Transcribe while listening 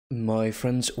My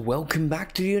friends, welcome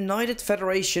back to the United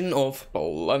Federation of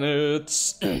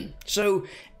Planets. So,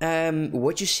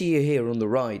 what you see here on the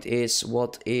right is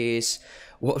what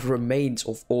remains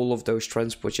of all of those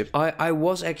transport ships.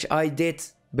 I did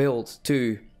build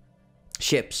 2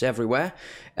 ships everywhere,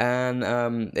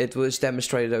 and it was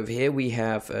demonstrated over here. We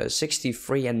have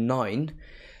 63 and 9,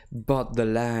 but the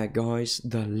lag, guys,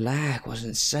 the lag was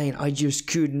insane. I just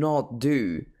could not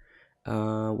do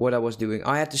what I was doing.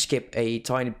 I had to skip a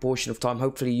tiny portion of time.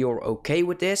 Hopefully you're okay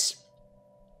with this.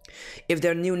 If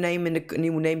there are new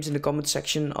names in the comment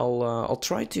section, I'll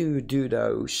try to do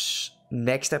those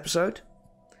next episode.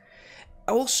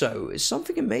 Also,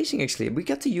 something amazing actually. We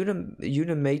got the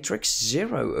Unimatrix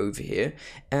 0 over here,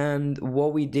 and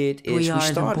what we did is we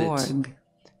started the Borg.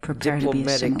 Prepare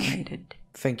diplomatic. To be assimilated.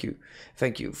 Thank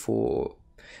you for.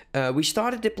 We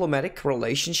started diplomatic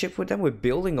relationship with them. We're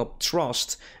building up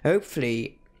trust.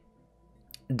 Hopefully,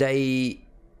 they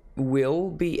will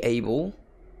be able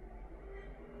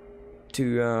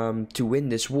to win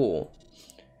this war.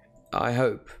 I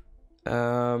hope.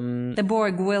 The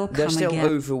Borg will come again. They're still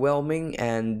overwhelming,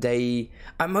 and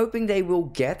I'm hoping they will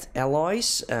get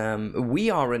allies. We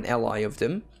are an ally of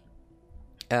them.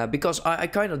 Because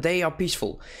they are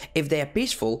peaceful. If they are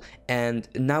peaceful, and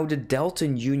now the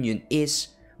Deltan Union is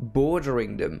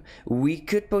bordering them, we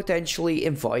could potentially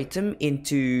invite them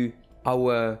into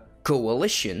our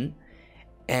coalition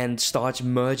and start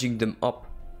merging them up.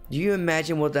 Do you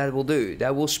imagine what that will do?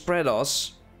 That will spread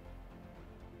us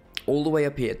all the way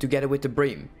up here together with the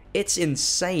Bream. It's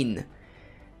insane.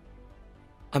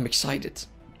 I'm excited.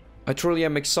 I truly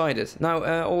am excited. Now,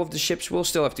 all of the ships will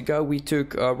still have to go. We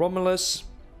took Romulus.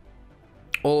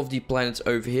 All of the planets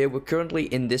over here. We're currently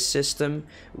in this system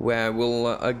where we'll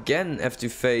again have to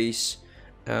face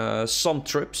some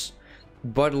troops.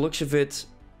 By the looks of it,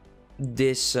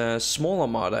 this small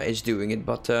armada is doing it.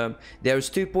 But there's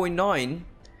 2.9.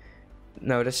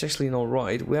 No, that's actually not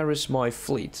right. Where is my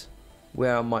fleet?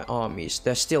 Where are my armies?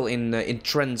 They're still in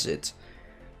transit.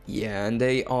 Yeah, and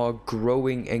they are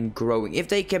growing and growing. If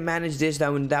they can manage this,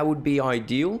 then that would be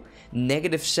ideal.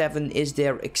 -7 is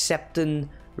their acceptance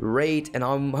rate, and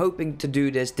I'm hoping to do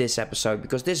this episode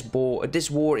because this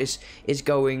war is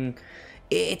going.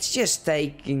 It's just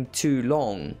taking too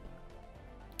long,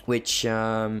 which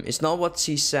is not what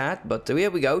she said. But here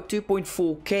we go.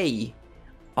 2.4k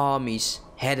armies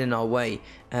heading our way.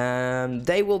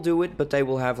 They will do it, but they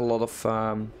will have a lot of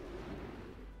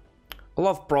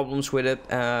problems with it.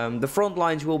 The front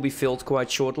lines will be filled quite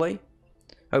shortly,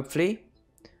 hopefully.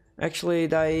 Actually,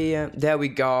 there we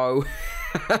go.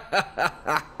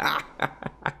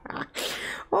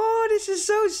 Oh, this is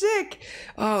so sick.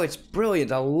 Oh, it's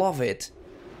brilliant. I love it.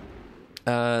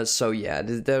 So yeah,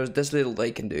 there's little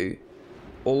they can do.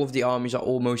 All of the armies are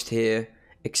almost here.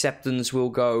 Acceptance will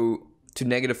go to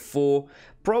 -4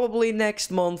 probably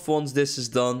next month once this is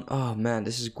done. Oh man,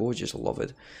 this is gorgeous. I love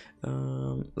it.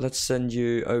 Let's send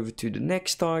you over to the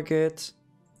next target.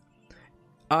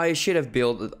 I should have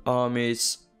built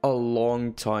armies a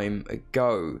long time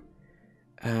ago,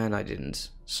 and I didn't,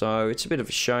 so it's a bit of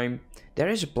a shame. There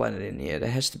is a planet in here.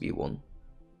 There has to be one.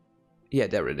 Yeah,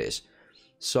 there it is.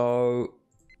 So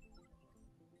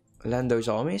land those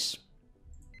armies.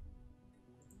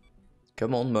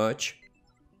 Come on, merge.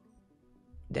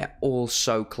 They're all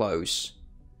so close.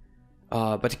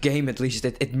 But the game, at least,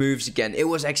 it moves again. It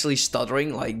was actually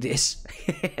stuttering like this.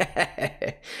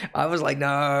 I was like,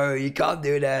 no, you can't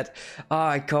do that. Oh,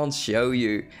 I can't show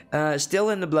you. Still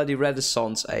in the bloody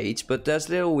Renaissance age, but there's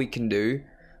little we can do.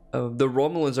 The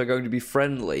Romulans are going to be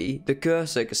friendly. The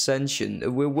Cursor Ascension,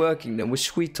 we're working them, we're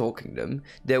sweet-talking them.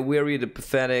 They're weary, they're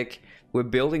pathetic.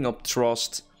 We're building up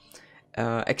trust.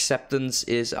 Acceptance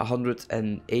is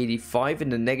 185 in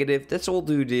the negative. Let's all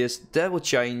do this. That will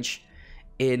change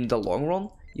in the long run.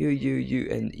 You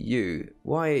and you.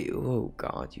 Why? Oh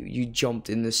god, you jumped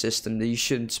in the system that you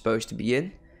shouldn't supposed to be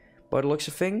in, by the looks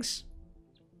of things.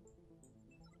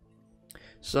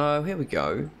 So here we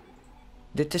go.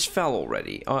 Did this fell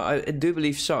already? I do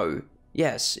believe so.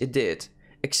 Yes, it did.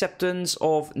 Acceptance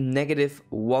of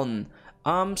 -1.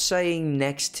 I'm saying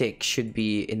next tick should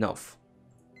be enough.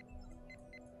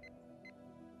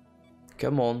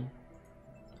 Come on.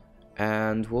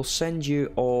 And we'll send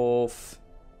you off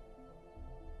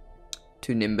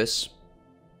to Nimbus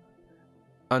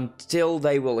until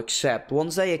they will accept.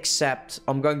 Once they accept,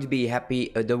 I'm going to be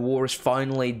happy. The war is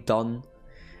finally done.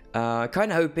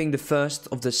 Kind of hoping the first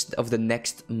of the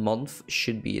next month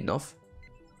should be enough.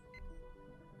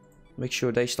 Make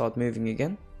sure they start moving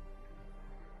again.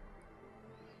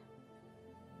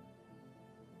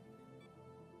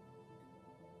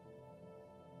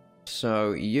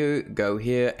 So you go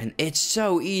here, and it's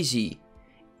so easy.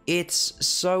 It's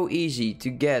so easy to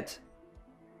get.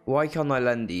 Why can't I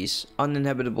land these?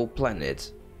 Uninhabitable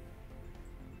planet.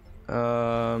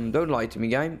 Don't lie to me,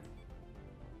 game.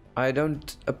 I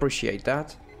don't appreciate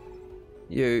that.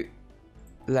 You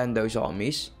land those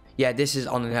armies. Yeah, this is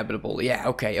uninhabitable. Yeah,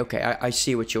 okay. I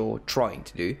see what you're trying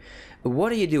to do.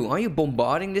 What are you doing? Are you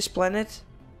bombarding this planet?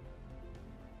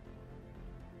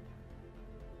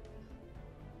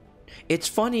 It's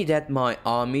funny that my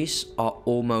armies are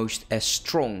almost as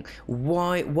strong.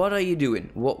 Why? What are you doing?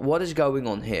 What is going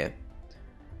on here?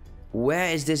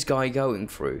 Where is this guy going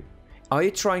through? Are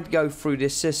you trying to go through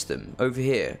this system over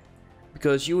here?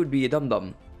 Because you would be a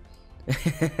dum-dum.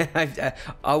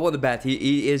 I want to bet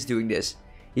he is doing this.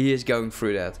 He is going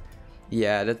through that.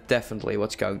 Yeah, that's definitely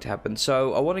what's going to happen.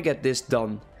 So I want to get this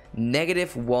done.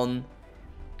 -1.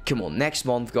 Come on, next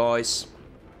month, guys.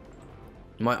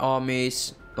 My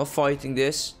armies not fighting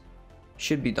this.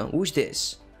 Should be done. Who's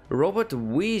this? Robert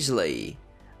Weasley.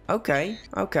 Okay.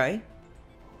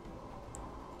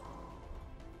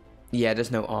 Yeah,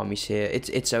 there's no armies here.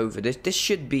 It's over. This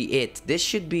should be it. This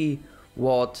should be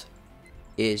what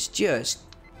is just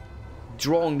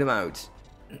drawing them out.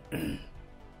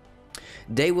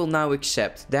 They will now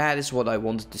accept. That is what I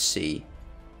wanted to see.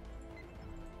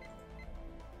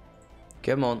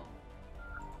 Come on.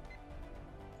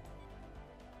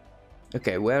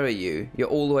 Okay, where are you? You're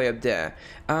all the way up there.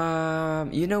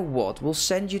 You know what? We'll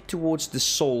send you towards the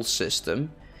Sol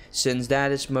system, since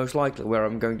that is most likely where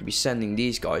I'm going to be sending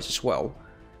these guys as well.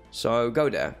 So go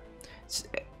there.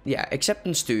 Yeah,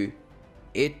 acceptance 2.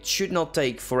 It should not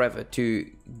take forever to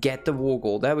get the war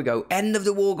goal. There we go. End of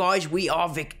the war, guys. We are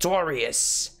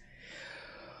victorious.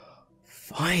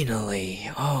 Finally.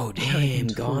 Oh, damn,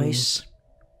 guys.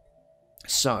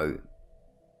 So,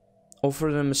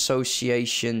 offer them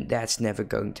association. That's never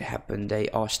going to happen. They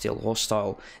are still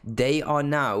hostile. They are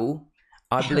now,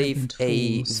 I believe,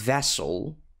 a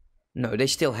vassal. No, they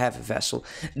still have a vassal.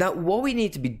 Now, what we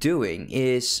need to be doing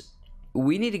is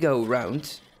we need to go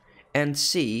around and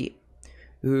see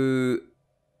who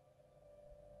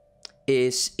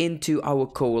is into our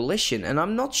coalition. And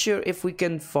I'm not sure if we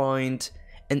can find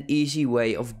an easy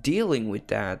way of dealing with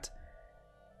that.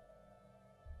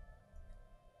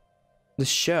 The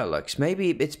Sherlocks.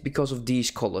 Maybe it's because of these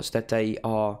colors that they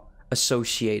are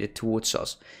associated towards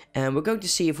us. And we're going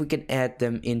to see if we can add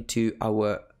them into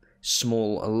our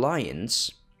small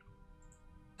alliance.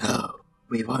 No,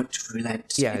 we won't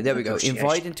relent. Yeah, there we go.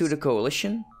 Invite into the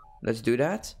coalition. Let's do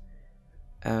that.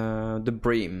 The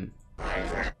Bream.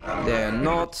 They're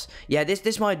not. Yeah,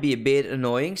 this might be a bit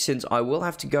annoying, since I will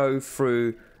have to go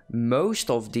through most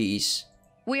of these.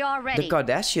 We are ready. The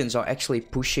Cardassians are actually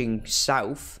pushing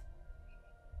south.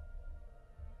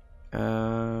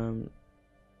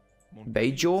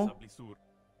 Bajor.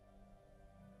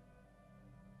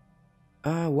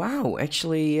 Wow,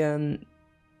 actually,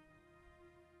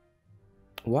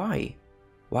 why?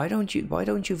 Why don't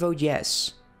you vote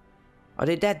yes? Are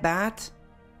they that bad?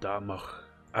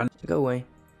 Go away.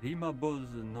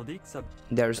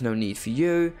 There's no need for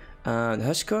you.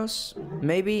 Huskers?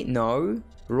 Maybe? No.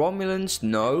 Romulans?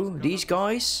 No. These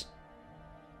guys?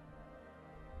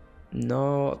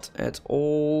 Not at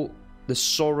all. The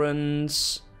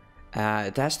Sorens.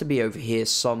 It has to be over here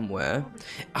somewhere.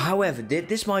 However,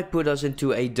 this might put us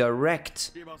into a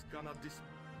direct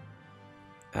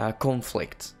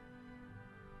conflict.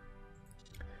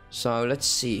 So let's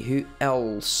see, who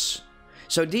else?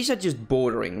 So these are just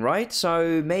bordering, right?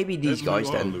 So maybe these guys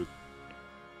then.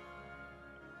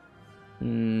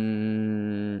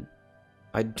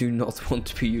 I do not want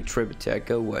to be your tributary.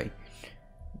 Go away.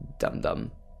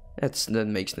 Dum. That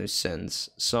makes no sense.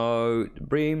 So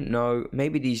Bream, no.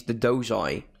 Maybe the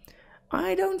Dozai.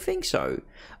 I don't think so.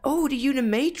 Oh, the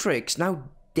Unimatrix. Now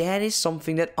that is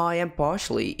something that I am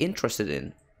partially interested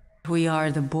in. We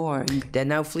are the Borg. Then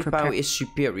now fleet power is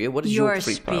superior. What is your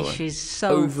fleet power? Your species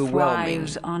so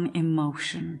thrives on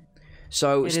emotion.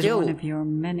 So it still, is one of your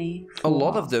many flaws. A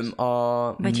lot of them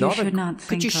are. But you should not think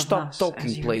could you of stop us talking,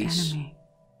 as your please? enemy.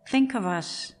 Think of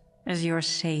us as your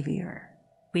savior.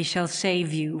 We shall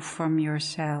save you from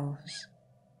yourselves.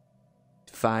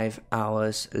 5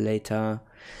 hours later.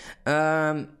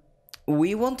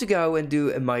 We want to go and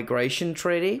do a migration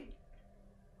treaty.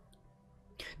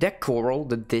 That coral,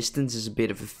 the distance is a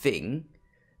bit of a thing.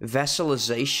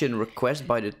 Vassalization request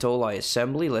by the Tolai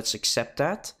Assembly. Let's accept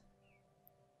that.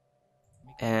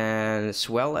 And as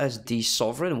well as the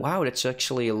Sovereign. Wow, that's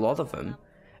actually a lot of them.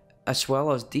 As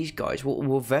well as these guys.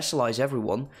 We'll vassalize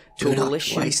everyone.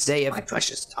 Coalition. They have, my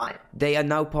precious time. They are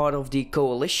now part of the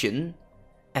coalition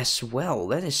as well.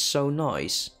 That is so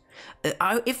nice.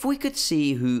 If we could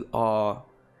see who are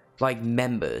like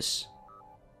members,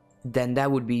 then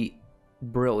that would be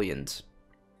brilliant.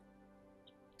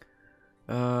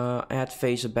 Add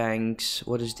phaser banks.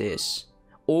 What is this?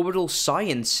 Orbital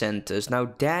science centers.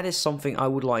 Now that is something I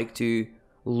would like to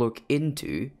look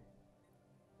into.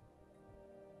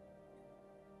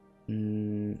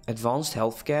 Advanced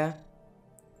healthcare.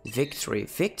 Victory.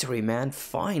 Victory, man.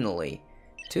 Finally.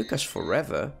 Took us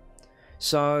forever.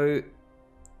 So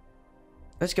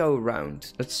let's go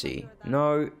around. Let's see.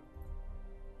 No.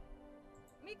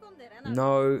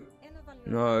 No.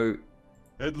 No.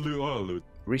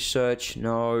 Research.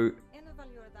 No.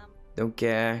 Don't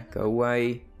care. Go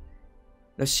away.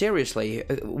 No, seriously.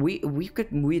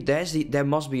 There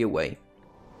must be a way.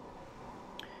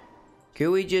 Could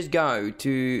we just go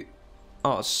to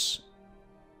us?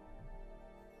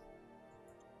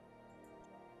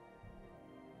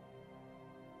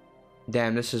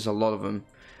 Damn, this is a lot of them.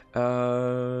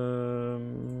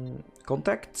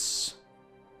 Contacts?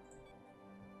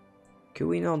 Can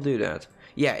we not do that?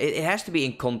 Yeah, it has to be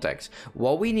in contacts.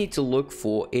 What we need to look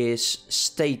for is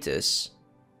status.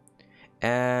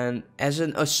 And as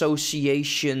an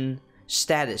association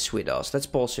status with us. Let's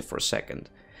pause it for a second.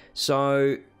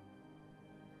 So,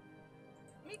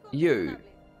 you.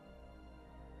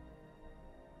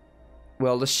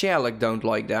 Well, the Sherlock don't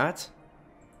like that.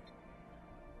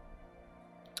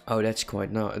 Oh, that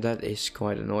is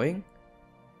quite annoying.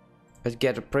 Let's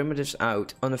get the primitives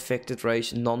out. Unaffected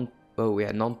race,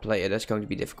 non-player. That's going to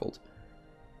be difficult.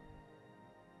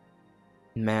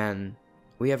 Man,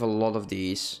 we have a lot of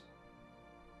these.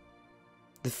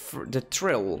 The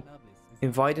Trill.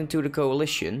 Invite into the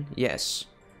coalition. Yes.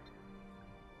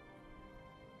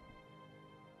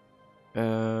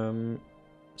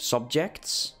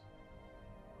 Subjects.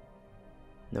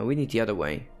 No, we need the other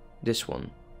way. This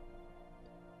one.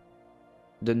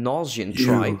 The Nausian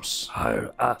tribes.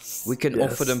 We can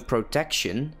offer them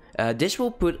protection. This will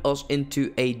put us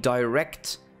into a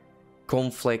direct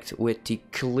conflict with the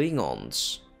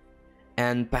Klingons.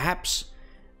 And perhaps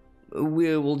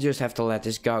we will just have to let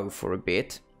this go for a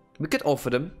bit. We could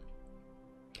offer them.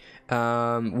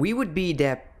 We would be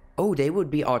their... Oh, they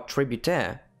would be our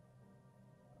tributaire.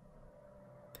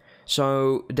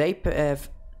 So they have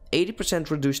 80%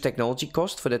 reduced technology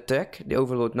cost for the tech, the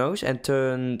Overlord knows, and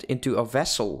turned into a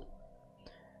vessel.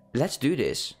 Let's do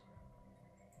this.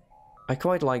 I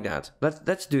quite like that.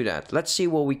 Let's do that. Let's see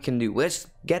what we can do. Let's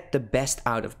get the best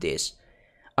out of this.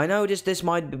 I know this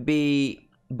might be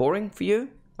boring for you.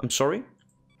 I'm sorry.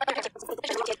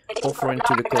 Offering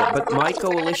to the core, but my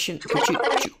coalition. Could you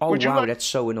oh wow, that's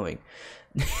so annoying.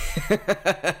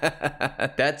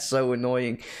 That's so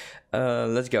annoying.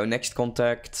 Let's go. Next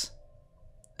contact.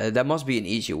 There must be an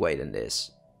easier way than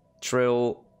this.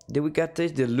 Trill. Did we get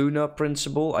this? The Lunar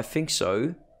Principle? I think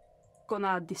so.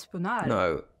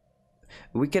 No.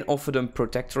 We can offer them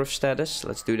Protector of status.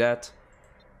 Let's do that.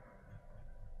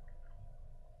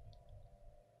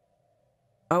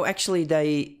 Oh, actually,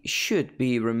 they should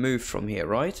be removed from here,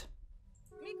 right?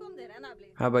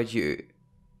 How about you?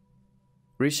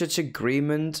 Research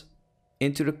agreement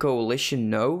into the coalition?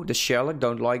 No. The Sherlock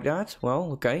don't like that.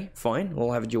 Well, okay, fine.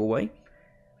 We'll have it your way.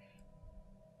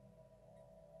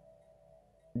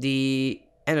 The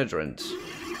Anadrant.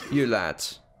 You lad.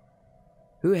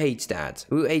 Who hates that?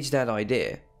 Who hates that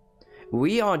idea?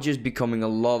 We are just becoming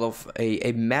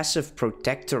a massive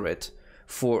protectorate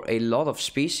for a lot of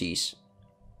species.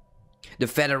 The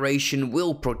Federation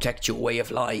will protect your way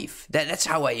of life. That's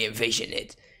how I envision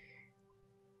it.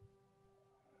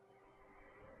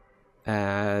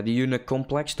 The unit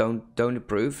complex don't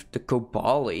approve. The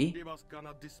Kobali.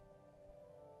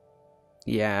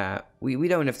 Yeah, we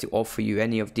don't have to offer you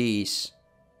any of these.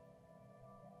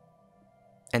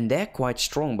 And they're quite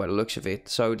strong by the looks of it.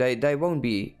 So they won't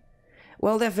be...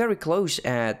 Well, they're very close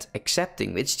at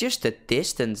accepting. It's just the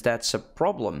distance that's a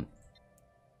problem.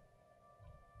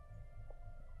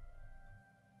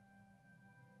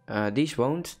 These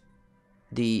won't.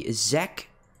 The Zek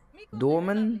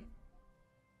Dorman.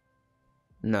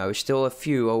 No, still a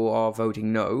few who are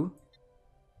voting no.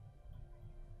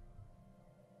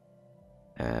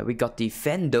 We got the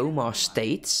Vendoma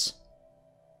states.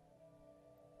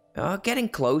 Getting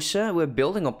closer. We're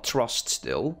building up trust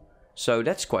still. So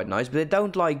that's quite nice. But they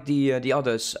don't like the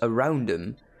others around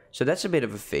them. So that's a bit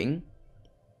of a thing.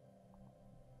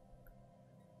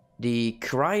 The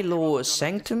Krylor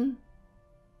Sanctum.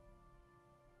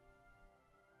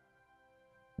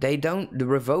 They don't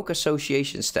revoke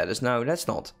association status. No, that's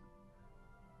not.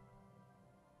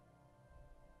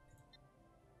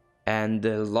 And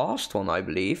the last one, I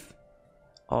believe,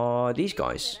 are these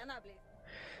guys.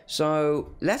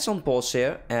 So let's unpause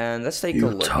here and let's take a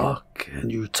You look. talk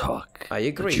and you talk. I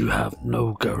agree. But you have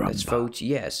no caramba. Let's vote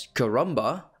yes.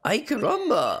 Caramba? Ay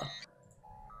caramba!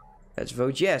 Let's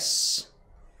vote yes.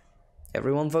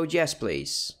 Everyone vote yes,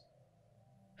 please.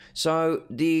 So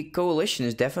the coalition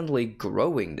is definitely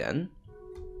growing then.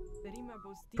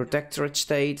 Protectorate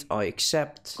state, I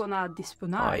accept.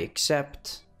 I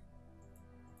accept.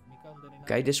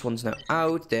 Okay, this one's now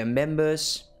out. They're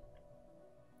members.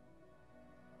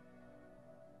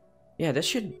 Yeah, this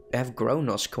should have grown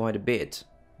us quite a bit.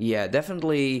 Yeah,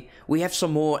 definitely. We have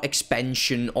some more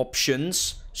expansion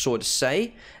options, so to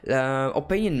say.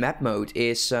 Opinion map mode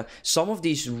is... some of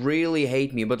these really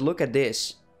hate me, but look at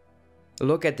this.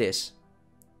 Look at this.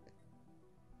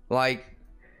 Like,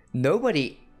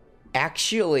 nobody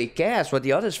actually cares what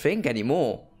the others think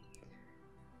anymore.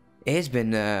 It's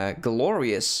been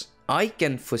glorious. I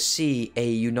can foresee a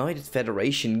United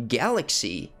Federation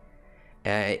galaxy.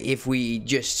 If we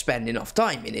just spend enough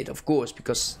time in it, of course,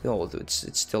 because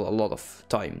it's still a lot of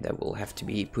time that we'll have to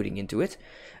be putting into it.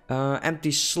 Empty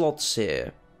slots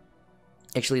here.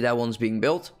 Actually, that one's being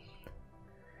built.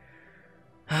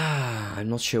 I'm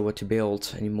not sure what to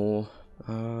build anymore.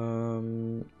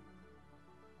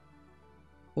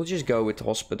 We'll just go with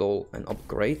hospital and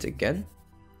upgrade again.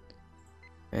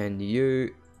 And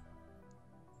you...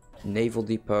 Naval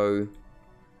depot...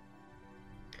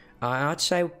 I'd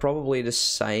say probably the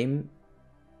same.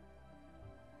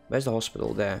 Where's the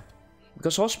hospital? There.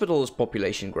 Because hospital is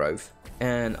population growth.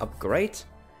 And upgrade.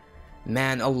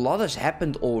 Man, a lot has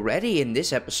happened already in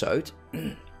this episode.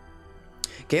 Can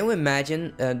you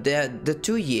imagine? The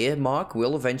 2-year mark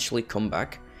will eventually come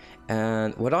back.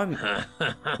 And what I'm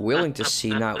willing to see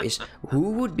now is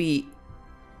who would be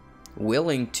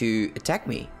willing to attack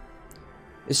me.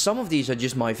 Some of these are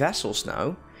just my vassals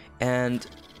now. And...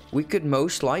 we could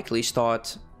most likely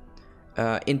start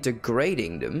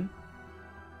integrating them.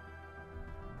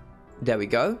 There we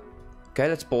go. Okay,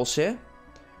 let's pause here.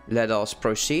 Let us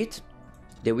proceed.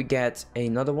 Did we get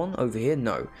another one over here?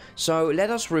 No. So let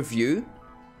us review.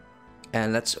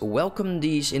 And let's welcome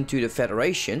these into the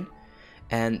Federation.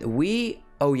 And we...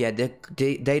 oh yeah,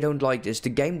 they don't like this. The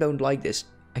game don't like this.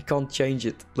 I can't change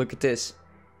it. Look at this.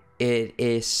 It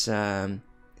is... I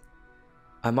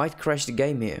might crash the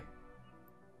game here.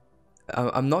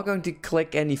 I'm not going to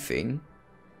click anything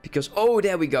because... oh,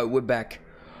 there we go. We're back.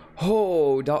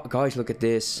 Oh, guys, look at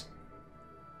this.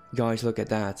 Guys, look at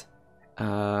that.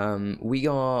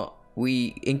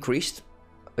 We increased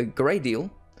a great deal.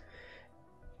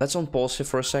 Let's unpause it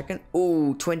for a second.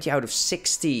 Oh, 20 out of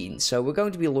 16. So we're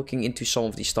going to be looking into some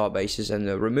of these star bases and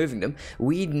removing them.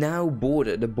 We now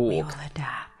border the Borg. We will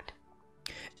adapt.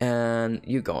 And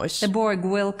you guys... the Borg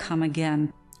will come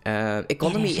again.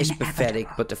 Economy is pathetic,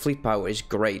 but the fleet power is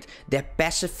great. They're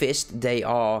pacifist, they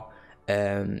are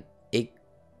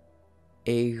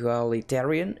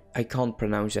egalitarian. I can't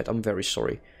pronounce that, I'm very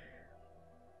sorry.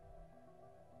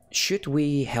 Should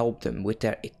we help them with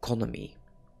their economy?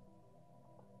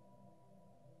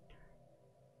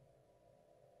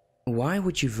 Why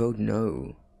would you vote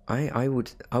no? I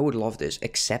would love this.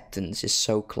 Acceptance is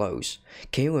so close.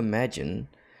 Can you imagine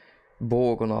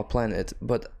Borg on our planet?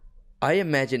 But I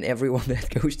imagine everyone that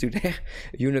goes to their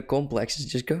unit complex is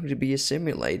just going to be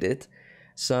assimilated.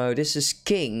 So this is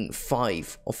King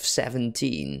 5 of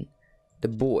 17. The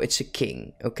Borg, it's a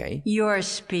king. Okay. Your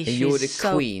species. And you're the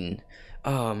queen.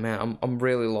 Oh man, I'm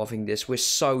really loving this. We're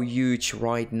so huge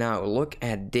right now. Look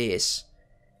at this.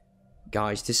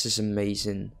 Guys, this is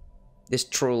amazing. This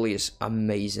truly is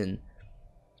amazing.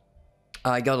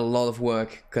 I got a lot of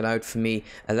work cut out for me.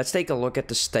 Let's take a look at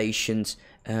the stations.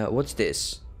 What's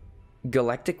this?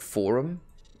 Galactic Forum.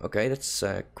 Okay, that's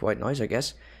quite nice, I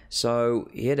guess. So,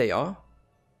 here they are.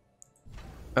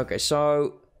 Okay,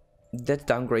 so let's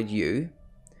downgrade you.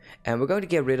 And we're going to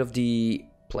get rid of the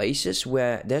places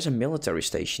where there's a military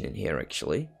station in here,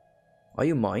 actually. Are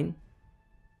you mine?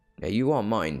 Yeah, you are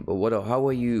mine, but how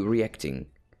are you reacting?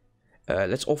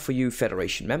 Let's offer you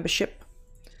Federation membership.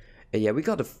 Yeah, we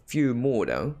got a few more,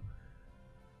 though.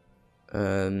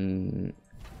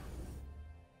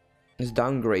 Let's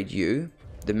downgrade you.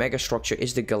 The megastructure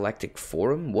is the Galactic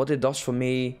Forum. What it does for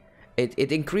me,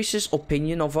 it increases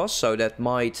opinion of us, so that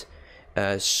might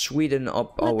sweeten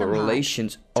up our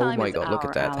relations. Oh my god, look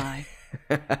at that.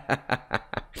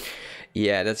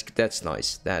 Yeah, that's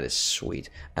nice. That is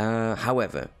sweet.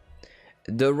 However,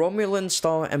 the Romulan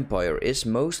Star Empire is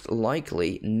most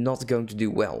likely not going to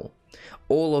do well.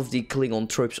 All of the Klingon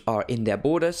troops are in their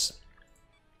borders,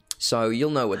 so you'll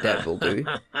know what that will do.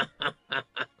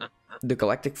 The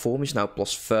galactic form is now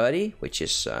plus 30, which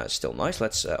is still nice.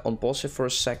 Let's unpause it for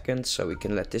a second so we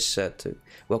can let this to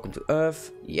welcome to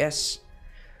Earth. Yes.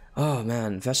 Oh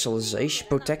man, vassalization,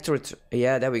 protectorate.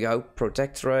 Yeah, there we go.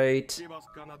 Protectorate.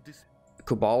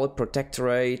 Cabal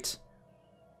protectorate.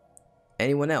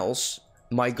 Anyone else?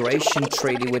 Migration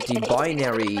treaty with the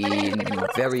binary,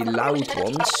 very loud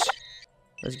ones.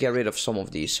 Let's get rid of some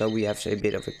of these so we have a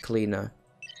bit of a cleaner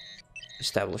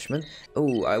establishment.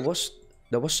 Oh,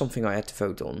 there was something I had to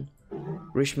vote on.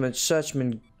 Richmond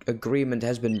Searchman agreement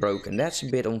has been broken. That's a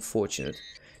bit unfortunate.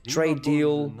 Trade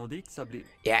deal.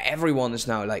 Yeah, everyone is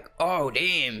now like, oh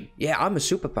damn. Yeah, I'm a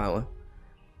superpower.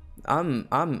 I'm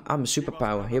a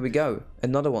superpower. Here we go.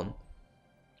 Another one.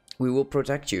 We will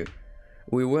protect you.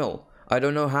 We will. I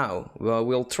don't know how. Well,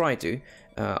 we'll try to.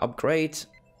 Upgrade.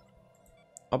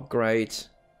 Upgrade.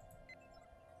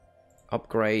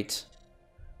 Upgrade.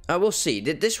 We'll see.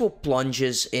 This will plunge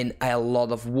us in a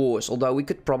lot of wars, although we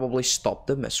could probably stop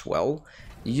them as well.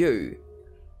 You.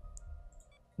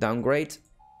 Downgrade.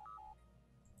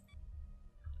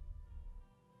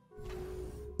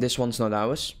 This one's not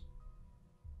ours.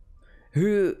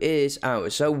 Who is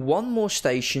ours? So one more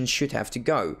station should have to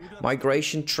go.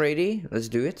 Migration treaty. Let's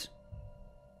do it.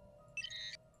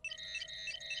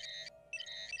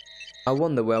 I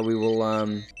wonder where we will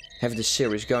have this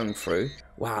series going through.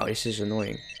 Wow, this is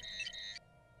annoying.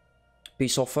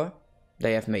 Peace offer.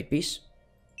 They have made peace.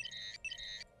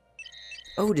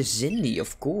 Oh, the Zindi,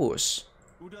 of course.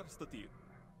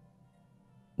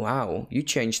 Wow, you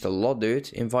changed a lot,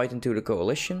 dude. Invite into the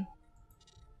coalition.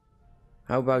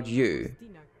 How about you?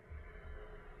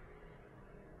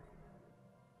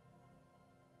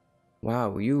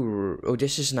 Wow, you... Oh,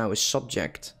 this is now a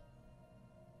subject.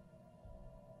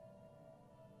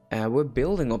 We're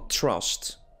building up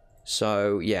trust.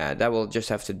 So, yeah, that will just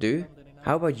have to do.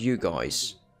 How about you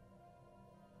guys?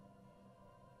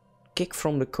 Kick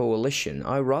from the coalition.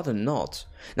 I'd rather not.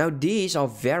 Now, these are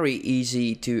very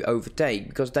easy to overtake,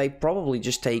 because they probably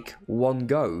just take one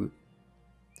go.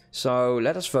 So,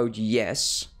 let us vote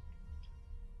yes.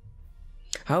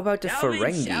 How about the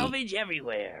Ferengi? Salvage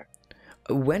everywhere.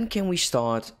 When can we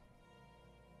start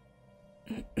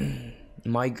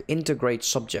my integrate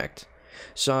subject?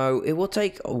 So it will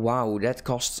take, wow, that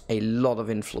costs a lot of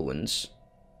influence.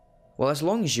 Well, as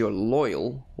long as you're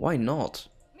loyal, why not?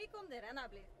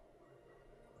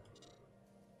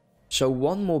 So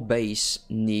one more base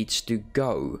needs to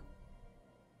go.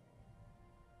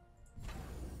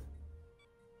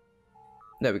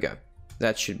 There we go.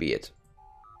 That should be it.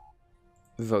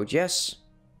 Vote yes.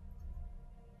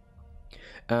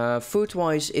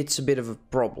 Food-wise, it's a bit of a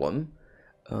problem.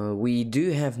 We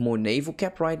do have more naval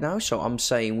cap right now, so I'm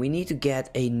saying we need to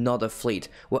get another fleet.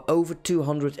 We're over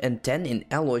 210 in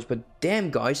alloys, but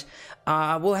damn guys,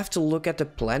 we'll have to look at the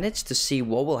planets to see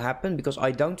what will happen, because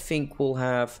I don't think we'll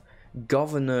have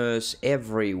governors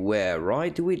everywhere,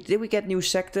 right? Did we get new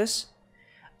sectors?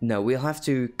 No, we'll have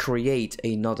to create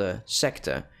another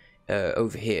sector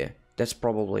over here. That's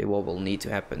probably what will need to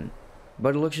happen.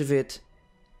 By the looks of it,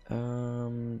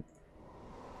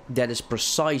 that is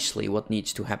precisely what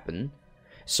needs to happen.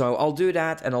 So I'll do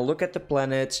that and I'll look at the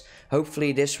planets.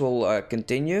 Hopefully this will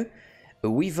continue.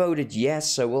 We voted yes,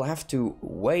 so we'll have to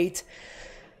wait.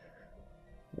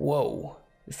 Whoa,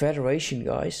 the Federation,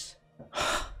 guys.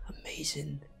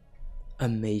 Amazing.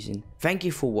 Amazing. Thank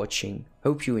you for watching.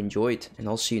 Hope you enjoyed, and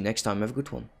I'll see you next time. Have a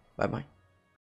good one. Bye bye.